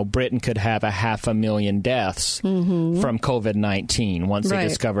 you know, Britain could have 500,000 deaths from COVID-19 once they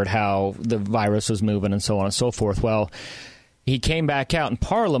discovered how the virus was moving and so on and so forth. Well, he came back out in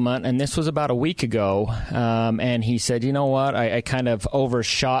Parliament, and this was about a week ago, and he said, you know what, I kind of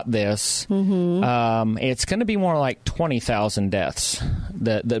overshot this. It's going to be more like 20,000 deaths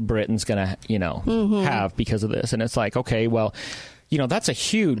that Britain's going to, have because of this. And it's like, okay, well, that's a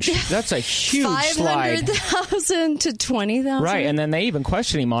huge slide. 500,000 to 20,000. Right, and then they even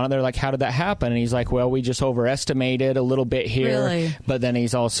questioned him on it. They're like, how did that happen? And he's like, well, we just overestimated a little bit here. Really? But then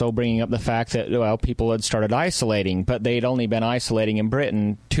he's also bringing up the fact that, well, people had started isolating, but they'd only been isolating in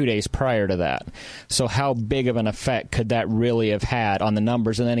Britain 2 days prior to that. So how big of an effect could that really have had on the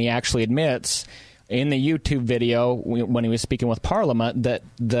numbers? And then he actually admits in the YouTube video when he was speaking with Parliament that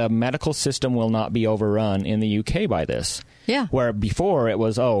the medical system will not be overrun in the UK by this. Yeah. Where before it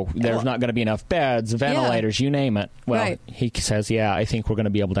was, there's not going to be enough beds, ventilators, you name it. Well, he says, I think we're going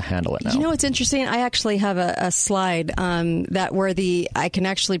to be able to handle it now. You know what's interesting? I actually have a slide that where I can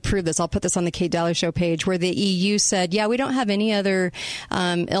actually prove this. I'll put this on the Kate Daly Show page where the EU said, we don't have any other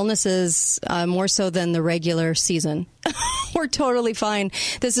illnesses more so than the regular season. We're totally fine.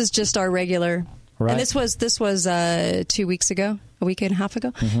 This is just our regular. Right. And this was 2 weeks ago, a week and a half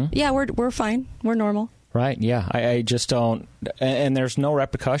ago. Mm-hmm. Yeah, we're fine. We're normal. Right, yeah. I just don't... And there's no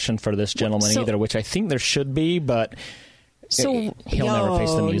repercussion for this gentleman either, which I think there should be, but he'll never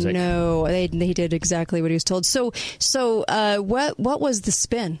face the music. No, they did exactly what he was told. So what was the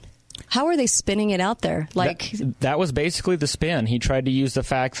spin? How are they spinning it out there? That was basically the spin. He tried to use the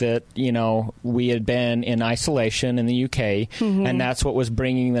fact that, we had been in isolation in the UK, and that's what was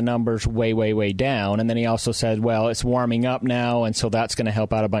bringing the numbers way, way, way down. And then he also said, well, it's warming up now, and so that's going to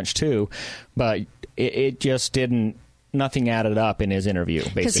help out a bunch too. But it just didn't, nothing added up in his interview,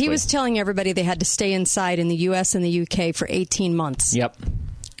 basically. Because he was telling everybody they had to stay inside in the US and the UK for 18 months. Yep.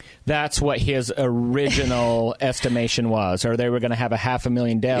 That's what his original estimation was, or they were going to have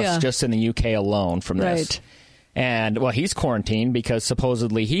 500,000 deaths just in the UK alone from this. Right. And, well, he's quarantined because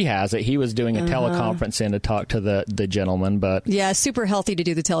supposedly he has it. He was doing a teleconference in to talk to the gentleman, but... Yeah, super healthy to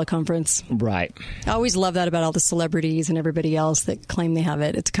do the teleconference. Right. I always love that about all the celebrities and everybody else that claim they have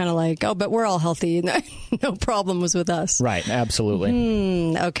it. It's kind of like, but we're all healthy. No problem was with us. Right,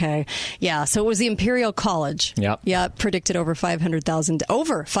 absolutely. Okay. Yeah, so it was the Imperial College. Yep. Yeah, predicted over 500,000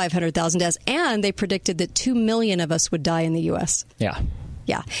 deaths, and they predicted that 2 million of us would die in the U.S. Yeah.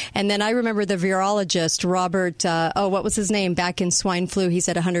 Yeah. And then I remember the virologist, Robert, what was his name? Back in swine flu, he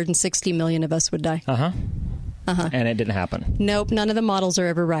said 160 million of us would die. And it didn't happen. Nope. None of the models are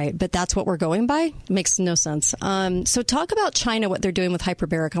ever right. But that's what we're going by? Makes no sense. So talk about China, what they're doing with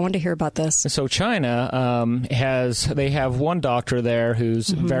hyperbaric. I wanted to hear about this. So China they have one doctor there who's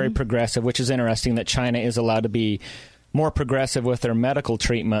very progressive, which is interesting that China is allowed to be more progressive with their medical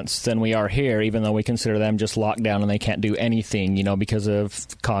treatments than we are here, even though we consider them just locked down and they can't do anything, because of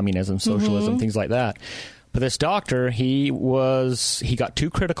communism, socialism, things like that. But this doctor, he got 2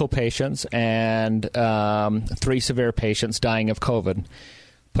 critical patients and 3 severe patients dying of COVID.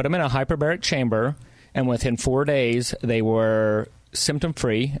 Put them in a hyperbaric chamber, and within 4 days, they were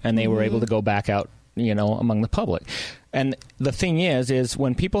symptom-free, and they were able to go back out, among the public. And the thing is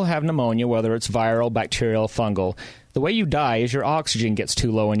when people have pneumonia, whether it's viral, bacterial, fungal, the way you die is your oxygen gets too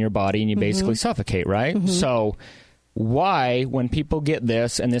low in your body and you basically suffocate, right? So why, when people get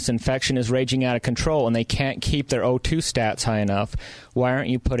this and this infection is raging out of control and they can't keep their O2 stats high enough, why aren't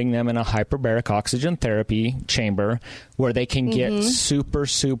you putting them in a hyperbaric oxygen therapy chamber where they can get super,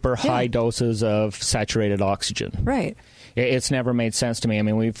 super high doses of saturated oxygen? Right. It's never made sense to me. I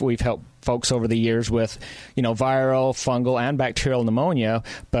mean, we've helped folks over the years with, viral, fungal, and bacterial pneumonia,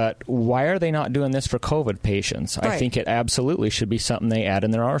 but why are they not doing this for COVID patients? Right. I think it absolutely should be something they add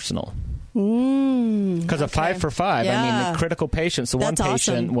in their arsenal. Because a 5 for 5, I mean, the critical patients, one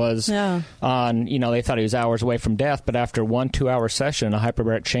patient was on, they thought he was hours away from death, but after 1 2-hour session in a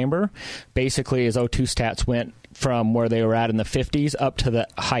hyperbaric chamber, basically his O2 stats went from where they were at in the 50s up to the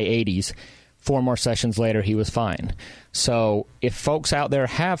high 80s. 4 more sessions later, he was fine. So if folks out there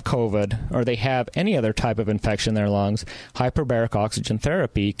have COVID or they have any other type of infection in their lungs, hyperbaric oxygen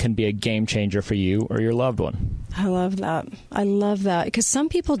therapy can be a game changer for you or your loved one. I love that. Because some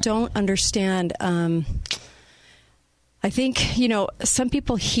people don't understand. I think, some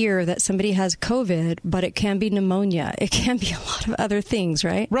people hear that somebody has COVID, but it can be pneumonia. It can be a lot of other things,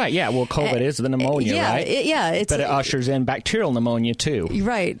 right? Right, yeah. Well, COVID is the pneumonia, right? But it ushers in bacterial pneumonia, too.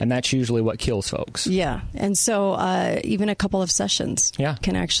 Right. And that's usually what kills folks. Yeah. And so even a couple of sessions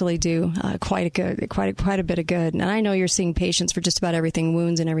can actually do quite a bit of good. And I know you're seeing patients for just about everything,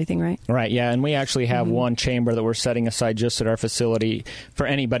 wounds and everything, right? Right, yeah. And we actually have one chamber that we're setting aside just at our facility for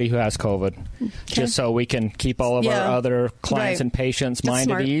anybody who has COVID, just so we can keep all of our other clients and patients'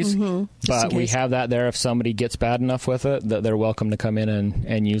 mind at ease. But we have that there if somebody gets bad enough with it, that they're welcome to come in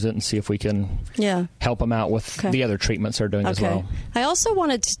and use it and see if we can help them out with the other treatments they're doing as well. I also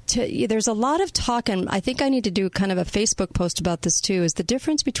wanted to, there's a lot of talk, and I think I need to do kind of a Facebook post about this too, is the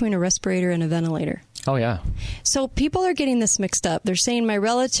difference between a respirator and a ventilator. Oh, yeah. So people are getting this mixed up. They're saying my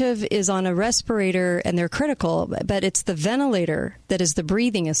relative is on a respirator and they're critical, but it's the ventilator that is the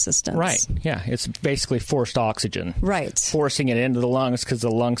breathing assistance. Right. Yeah. It's basically forced oxygen. Right. Forcing it into the lungs because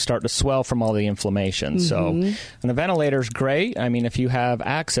the lungs start to swell from all the inflammation. So, and the ventilator's great. I mean, if you have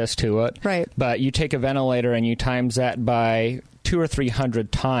access to it. Right. But you take a ventilator and you times that by 200 or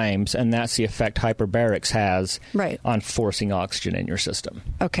 300 times, and that's the effect hyperbarics has on forcing oxygen in your system.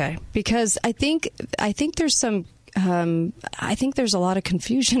 Okay, because I think there's some. I think there's a lot of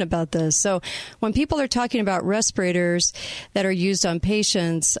confusion about this. So when people are talking about respirators that are used on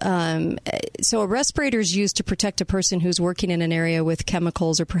patients, so a respirator is used to protect a person who's working in an area with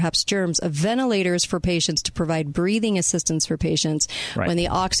chemicals or perhaps germs. A ventilator is for patients to provide breathing assistance for patients when the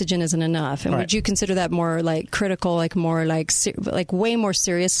oxygen isn't enough. And would you consider that more like critical, like more like way more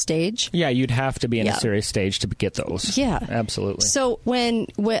serious stage? Yeah, you'd have to be in a serious stage to get those. Yeah, absolutely. So when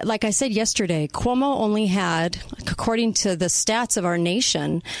like I said yesterday, Cuomo only had, according to the stats of our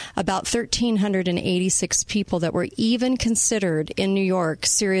nation, about 1,386 people that were even considered in New York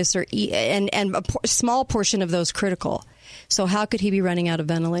serious and a small portion of those critical. So how could he be running out of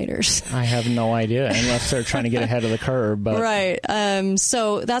ventilators? I have no idea, unless they're trying to get ahead of the curve. But. Right.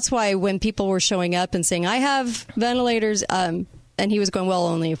 So that's why when people were showing up and saying, I have ventilators, and he was going, well,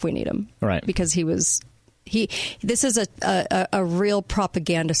 only if we need them. Right. Because this is a real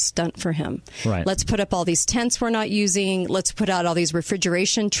propaganda stunt for him. Right. Let's put up all these tents we're not using. Let's put out all these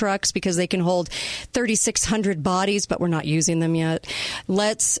refrigeration trucks because they can hold 3,600 bodies, but we're not using them yet.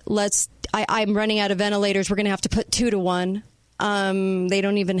 I'm running out of ventilators. We're going to have to put 2 to 1. They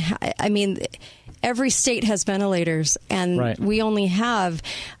don't even every state has ventilators, and we only have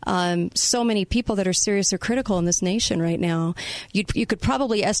so many people that are serious or critical in this nation right now. You could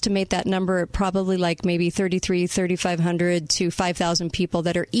probably estimate that number at probably like maybe 3,500 to 5,000 people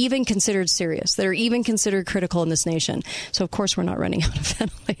that are even considered serious, that are even considered critical in this nation. So, of course, we're not running out of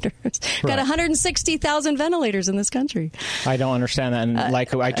ventilators. Got 160,000 ventilators in this country. I don't understand that. And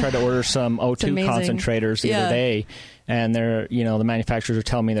I tried to order some O2 concentrators the other day. And they're, the manufacturers are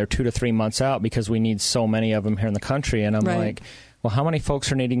telling me they're 2 to 3 months out because we need so many of them here in the country. And I'm like, well, how many folks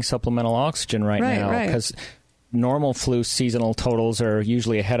are needing supplemental oxygen right now? Because normal flu seasonal totals are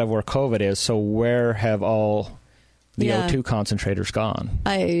usually ahead of where COVID is. So where have all the O2 concentrators gone?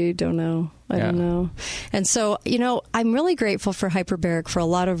 I don't know. I don't know. And so, I'm really grateful for Hyperbaric for a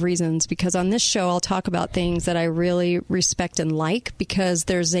lot of reasons, because on this show I'll talk about things that I really respect and like, because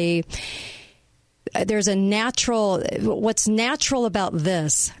there's a what's natural about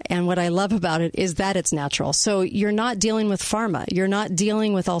this, and what I love about it is that it's natural. So you're not dealing with pharma. You're not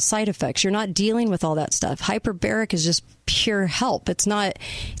dealing with all side effects. You're not dealing with all that stuff. Hyperbaric is just pure help. It's not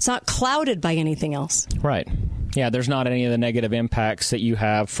clouded by anything else. Right. Yeah, there's not any of the negative impacts that you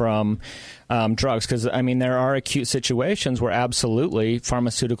have from drugs, because, there are acute situations where absolutely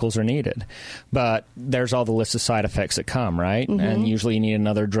pharmaceuticals are needed, but there's all the list of side effects that come, right? Mm-hmm. And usually you need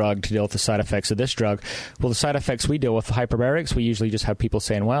another drug to deal with the side effects of this drug. Well, the side effects we deal with hyperbarics, we usually just have people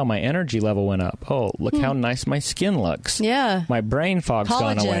saying, wow, my energy level went up. Oh, look how nice my skin looks. Yeah. My brain fog's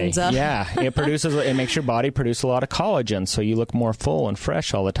gone away. Yeah. It makes your body produce a lot of collagen, so you look more full and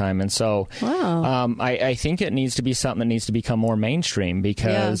fresh all the time. And so I think it needs to be something that needs to become more mainstream,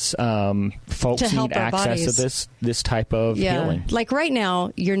 because folks need access to this type of healing. Like right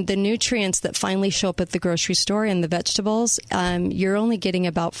now, the nutrients that finally show up at the grocery store and the vegetables, you're only getting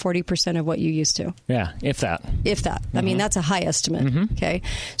about 40% of what you used to. Yeah, if that. Mm-hmm. That's a high estimate. Mm-hmm. Okay,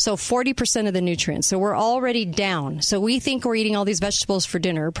 so 40% of the nutrients. So we're already down. So we think we're eating all these vegetables for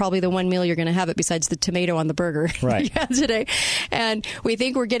dinner, probably the one meal you're going to have it besides the tomato on the burger today. And we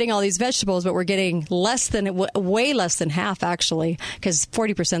think we're getting all these vegetables, but we're getting way less than half, actually, because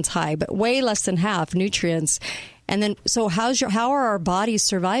 40% is high, but way less than half nutrients. And then, so how are our bodies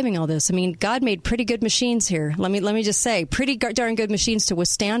surviving all this? God made pretty good machines here. Let me just say, pretty darn good machines to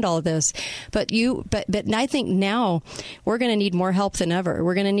withstand all of this. But I think now we're going to need more help than ever.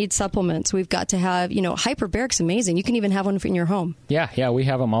 We're going to need supplements. We've got to have, Hyperbaric's amazing. You can even have one in your home. Yeah, we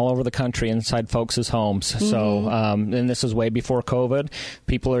have them all over the country inside folks' homes. Mm-hmm. So, and this is way before COVID.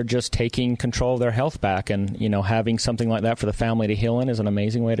 People are just taking control of their health back, and having something like that for the family to heal in is an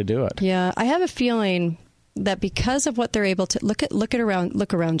amazing way to do it. Yeah, I have a feeling that because of what they're able to look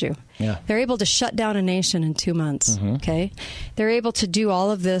around you. Yeah. They're able to shut down a nation in 2 months. Mm-hmm. Okay. They're able to do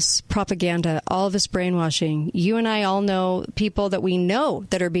all of this propaganda, all of this brainwashing. You and I all know people that we know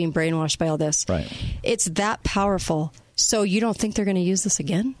that are being brainwashed by all this. Right. It's that powerful. So you don't think they're going to use this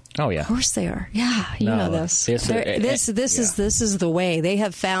again? Oh yeah, of course they are. Yeah, you know this. This is the way. They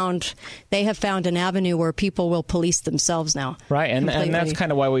have found an avenue where people will police themselves now. Right, and that's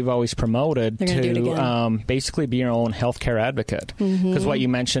kind of why we've always promoted to basically be your own healthcare advocate. Because what you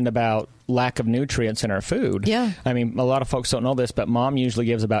mentioned about lack of nutrients in our food. Yeah. I mean, a lot of folks don't know this, but mom usually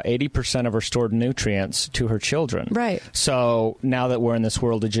gives about 80% of her stored nutrients to her children. Right. So now that we're in this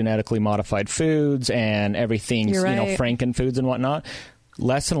world of genetically modified foods and everything's, Franken foods and whatnot,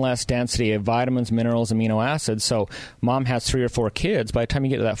 less and less density of vitamins, minerals, amino acids. So mom has 3 or 4 kids. By the time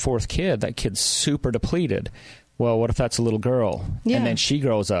you get to that 4th kid, that kid's super depleted. Well, what if that's a little girl? Yeah. And then she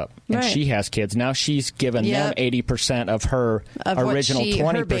grows up and she has kids. Now she's given them 80% of her original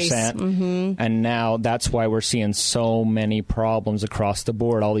 20%. And now that's why we're seeing so many problems across the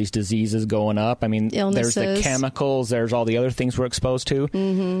board. All these diseases going up. I mean, illnesses. There's the chemicals. There's all the other things we're exposed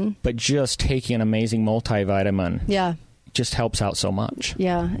to. But just taking an amazing multivitamin. Just helps out so much.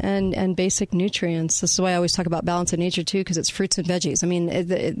 Yeah, and basic nutrients. This is why I always talk about balance of nature, too, because it's fruits and veggies. I mean,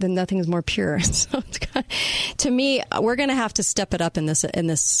 nothing is more pure. So to me, we're going to have to step it up in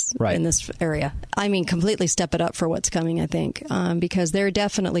this area. I mean, completely step it up for what's coming, I think, because they're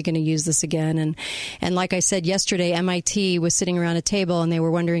definitely going to use this again. And like I said yesterday, MIT was sitting around a table, and they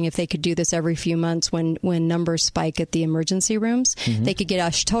were wondering if they could do this every few months when numbers spike at the emergency rooms. They could get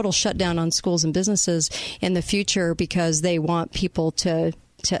a total shutdown on schools and businesses in the future because they want people to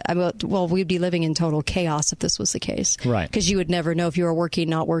we'd be living in total chaos if this was the case. Right. Because you would never know if you were working,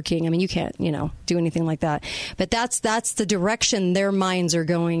 not working. I mean, you can't, do anything like that. But that's the direction their minds are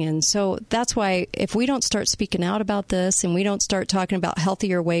going in. So that's why if we don't start speaking out about this and we don't start talking about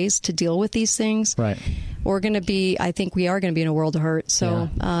healthier ways to deal with these things, right, we are going to be in a world of hurt. So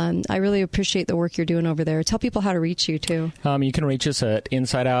I really appreciate the work you're doing over there. Tell people how to reach you, too. You can reach us at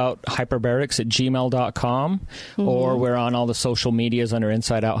insideouthyperbarics@gmail.com, or we're on all the social medias under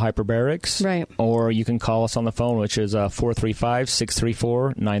Inside Out Hyperbarics. Right. Or you can call us on the phone, which is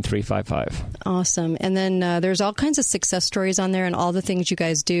 435-634-9355. Awesome. And then there's all kinds of success stories on there and all the things you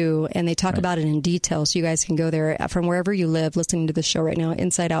guys do, and they talk about it in detail, so you guys can go there from wherever you live listening to the show right now,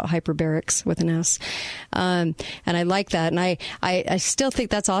 Inside Out Hyperbarics with an S. And I like that. And I still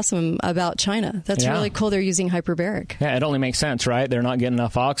think that's awesome about China. That's really cool they're using hyperbaric. Yeah, it only makes sense, right? They're not getting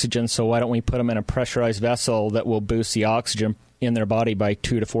enough oxygen, so why don't we put them in a pressurized vessel that will boost the oxygen in their body by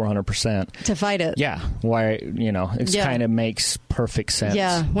 200 to 400% to fight it. Yeah, why it kind of makes perfect sense.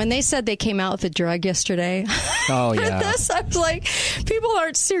 Yeah, when they said they came out with a drug yesterday, for this, I was like, people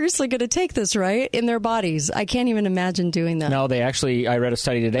aren't seriously going to take this right in their bodies. I can't even imagine doing that. No, they actually. I read a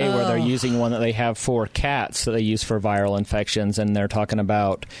study today where they're using one that they have for cats that they use for viral infections, and they're talking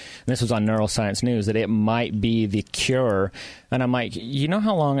about. And this was on Neuroscience News that it might be the cure. And I'm like, you know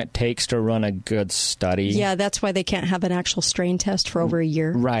how long it takes to run a good study? Yeah, that's why they can't have an actual strain test for over a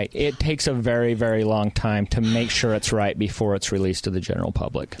year. Right. It takes a very, very long time to make sure it's right before it's released to the general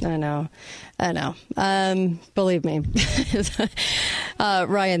public. I know. Believe me.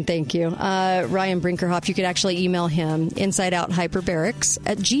 Ryan, thank you. Ryan Brinkerhoff, you could actually email him,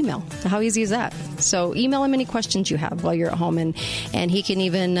 insideouthyperbarics@gmail. How easy is that? So email him any questions you have while you're at home, and he can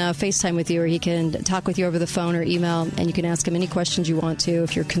even FaceTime with you, or he can talk with you over the phone or email, and you can ask him any questions you want to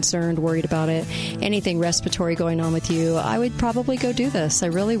if you're concerned, worried about it, anything respiratory going on with you. I would probably go do this. I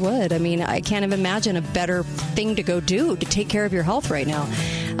really would. I mean, I can't even imagine a better thing to go do to take care of your health right now.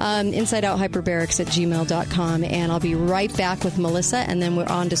 InsideOutHyperbarics@gmail.com, and I'll be right back with Melissa, and then we're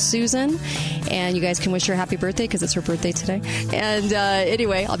on to Susan, and you guys can wish her happy birthday because it's her birthday today. And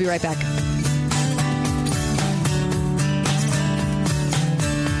anyway, I'll be right back.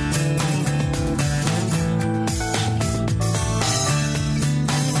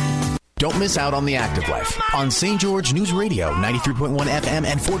 Don't miss out on The Active Life on St. George News Radio, 93.1 FM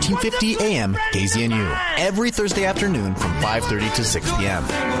and 1450 AM, KZNU. Every Thursday afternoon from 5:30 to 6 p.m.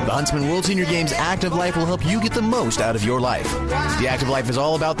 The Huntsman World Senior Games Active Life will help you get the most out of your life. The Active Life is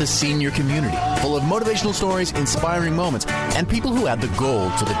all about the senior community, full of motivational stories, inspiring moments, and people who add the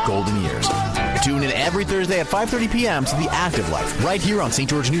gold to the golden years. Tune in every Thursday at 5:30 p.m. to The Active Life, right here on St.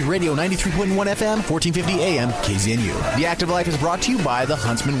 George News Radio, 93.1 FM, 1450 AM, KZNU. The Active Life is brought to you by the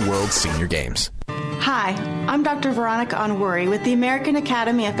Huntsman World Senior Games. Hi, I'm Dr. Veronica Onwuri with the American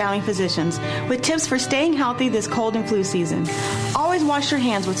Academy of Family Physicians with tips for staying healthy this cold and flu season. Always wash your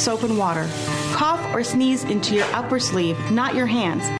hands with soap and water. Cough or sneeze into your upper sleeve, not your hands.